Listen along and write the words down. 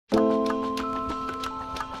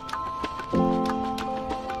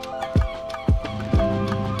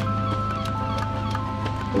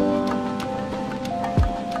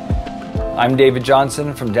I'm David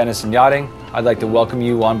Johnson from Denison Yachting. I'd like to welcome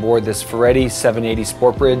you on board this Ferretti 780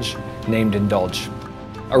 sport bridge named Indulge.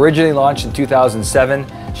 Originally launched in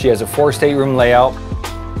 2007, she has a 4 stateroom layout,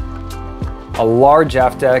 a large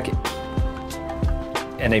aft deck,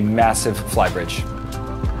 and a massive flybridge.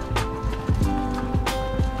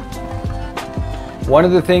 One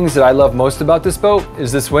of the things that I love most about this boat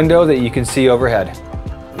is this window that you can see overhead.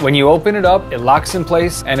 When you open it up, it locks in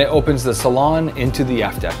place and it opens the salon into the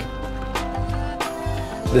aft deck.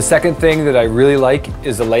 The second thing that I really like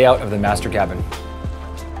is the layout of the master cabin.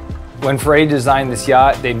 When Ferretti designed this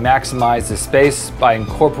yacht, they maximized the space by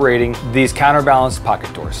incorporating these counterbalanced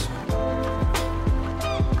pocket doors.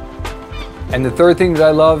 And the third thing that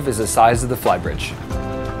I love is the size of the flybridge.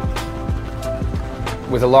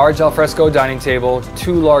 With a large alfresco dining table,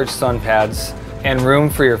 2 large sun pads, and room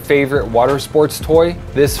for your favorite water sports toy,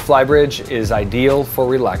 this flybridge is ideal for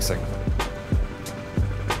relaxing.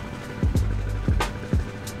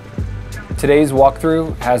 Today's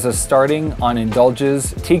walkthrough has us starting on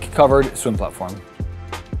Indulge's teak-covered swim platform.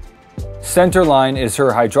 Center line is her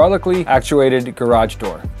hydraulically actuated garage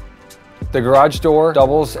door. The garage door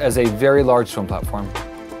doubles as a very large swim platform.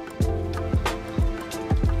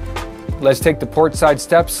 Let's take the port side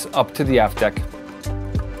steps up to the aft deck.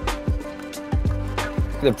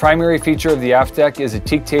 The primary feature of the aft deck is a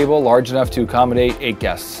teak table large enough to accommodate 8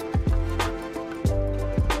 guests.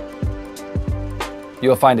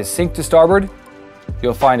 You'll find a sink to starboard,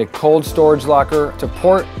 you'll find a cold storage locker to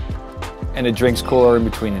port, and a drinks cooler in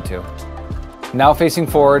between the two. Now facing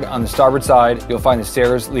forward on the starboard side, you'll find the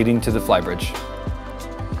stairs leading to the flybridge.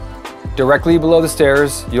 Directly below the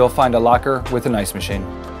stairs, you'll find a locker with an ice machine.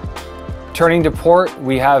 Turning to port,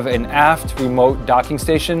 we have an aft remote docking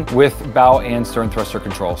station with bow and stern thruster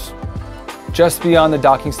controls. Just beyond the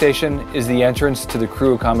docking station is the entrance to the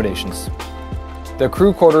crew accommodations. The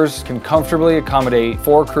crew quarters can comfortably accommodate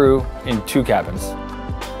 4 crew in 2 cabins.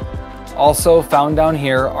 Also found down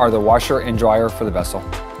here are the washer and dryer for the vessel.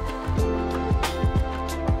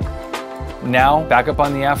 Now, back up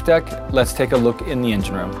on the aft deck, let's take a look in the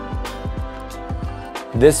engine room.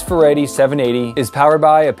 This Ferretti 780 is powered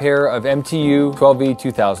by a pair of MTU 12V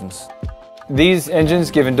 2000s. These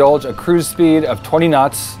engines give Indulge a cruise speed of 20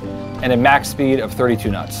 knots and a max speed of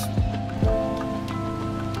 32 knots.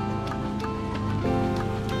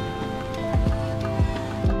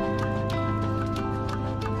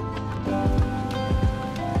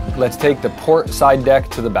 Let's take the port side deck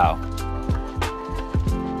to the bow.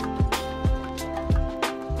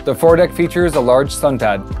 The foredeck features a large sun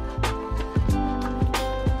pad.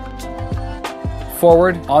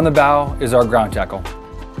 Forward on the bow is our ground tackle.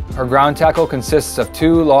 Our ground tackle consists of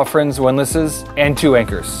 2 Lofren's windlasses and 2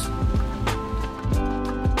 anchors.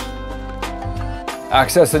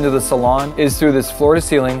 Access into the salon is through this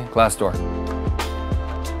floor-to-ceiling glass door.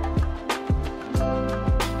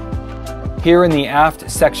 Here in the aft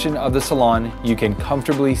section of the salon, you can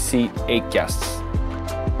comfortably seat 8 guests.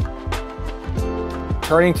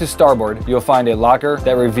 Turning to starboard, you'll find a locker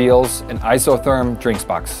that reveals an isotherm drinks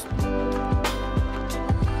box.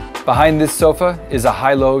 Behind this sofa is a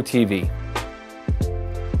high-low TV.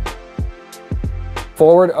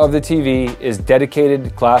 Forward of the TV is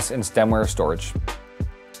dedicated glass and stemware storage.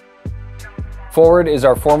 Forward is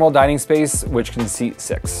our formal dining space, which can seat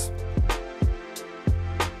 6.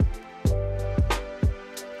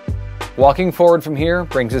 Walking forward from here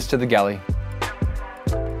brings us to the galley.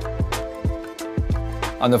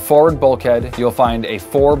 On the forward bulkhead, you'll find a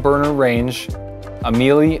 4-burner range, a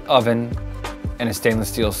Miele oven, and a stainless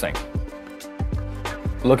steel sink.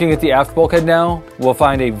 Looking at the aft bulkhead now, we'll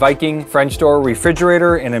find a Viking French door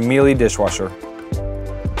refrigerator and a Miele dishwasher.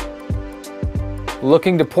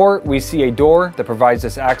 Looking to port, we see a door that provides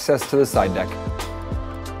us access to the side deck.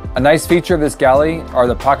 A nice feature of this galley are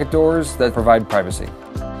the pocket doors that provide privacy.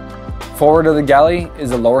 Forward of the galley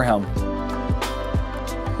is the lower helm.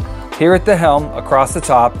 Here at the helm, across the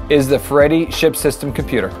top, is the Ferretti ship system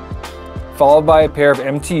computer, followed by a pair of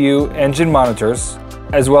MTU engine monitors,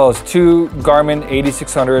 as well as 2 Garmin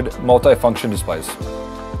 8600 multifunction displays.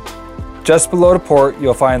 Just below the port,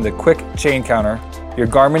 you'll find the quick chain counter, your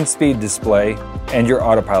Garmin speed display, and your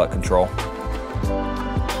autopilot control.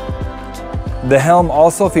 The helm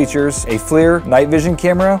also features a FLIR night vision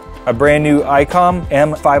camera, a brand new ICOM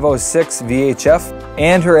M506 VHF,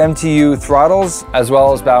 and her MTU throttles, as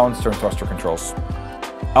well as bow and stern thruster controls.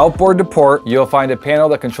 Outboard to port, you'll find a panel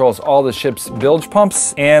that controls all the ship's bilge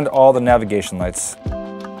pumps and all the navigation lights.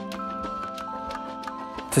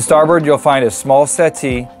 To starboard, you'll find a small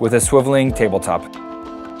settee with a swiveling tabletop.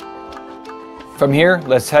 From here,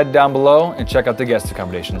 let's head down below and check out the guest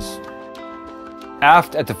accommodations.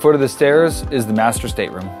 Aft at the foot of the stairs is the master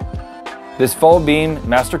stateroom. This full beam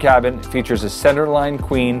master cabin features a centerline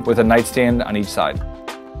queen with a nightstand on each side.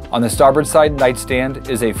 On the starboard side nightstand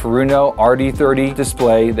is a Ferretti RD30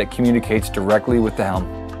 display that communicates directly with the helm.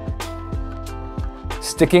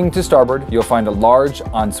 Sticking to starboard, you'll find a large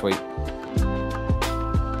ensuite.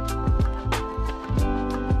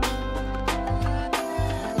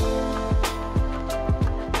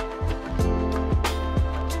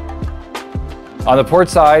 On the port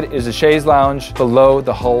side is a chaise lounge below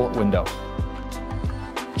the hull window.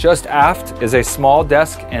 Just aft is a small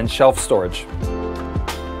desk and shelf storage.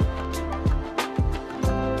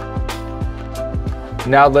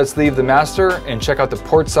 Now let's leave the master and check out the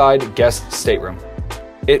port side guest stateroom.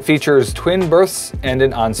 It features twin berths and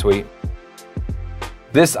an ensuite.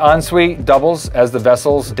 This ensuite doubles as the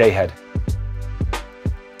vessel's dayhead.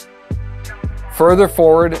 Further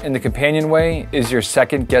forward in the companionway is your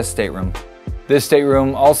second guest stateroom. This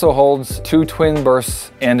stateroom also holds 2 twin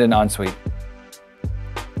berths and an ensuite.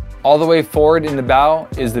 All the way forward in the bow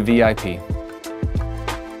is the VIP.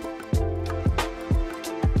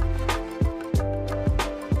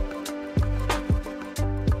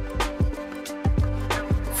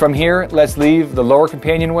 From here, let's leave the lower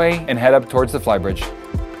companionway and head up towards the flybridge.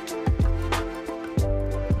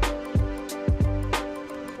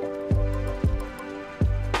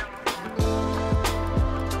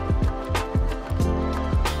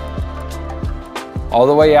 All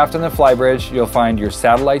the way aft on the flybridge, you'll find your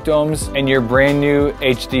satellite domes and your brand new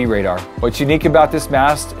HD radar. What's unique about this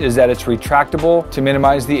mast is that it's retractable to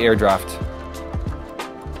minimize the air draft.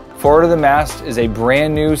 Forward of the mast is a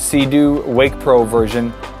brand new Sea-Doo Wake Pro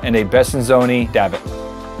version and a Bessonzoni davit.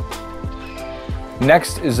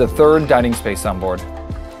 Next is the third dining space on board.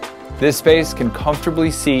 This space can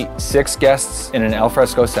comfortably seat 6 guests in an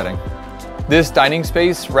alfresco setting. This dining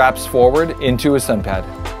space wraps forward into a sun pad.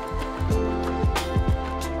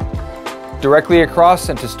 Directly across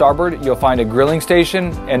and to starboard, you'll find a grilling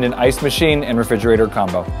station and an ice machine and refrigerator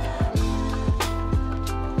combo.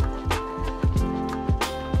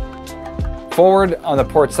 Forward on the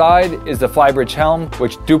port side is the flybridge helm,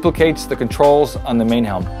 which duplicates the controls on the main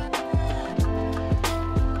helm.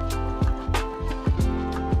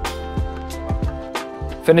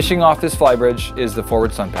 Finishing off this flybridge is the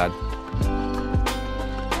forward sun pad.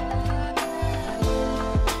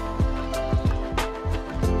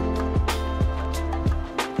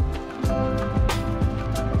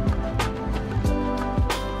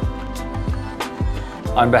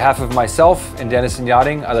 On behalf of myself and Dennison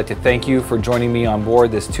Yachting, I'd like to thank you for joining me on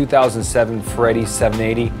board this 2007 Ferretti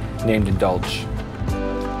 780 named Indulge.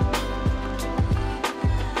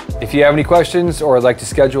 If you have any questions or would like to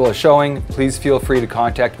schedule a showing, please feel free to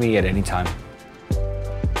contact me at any time.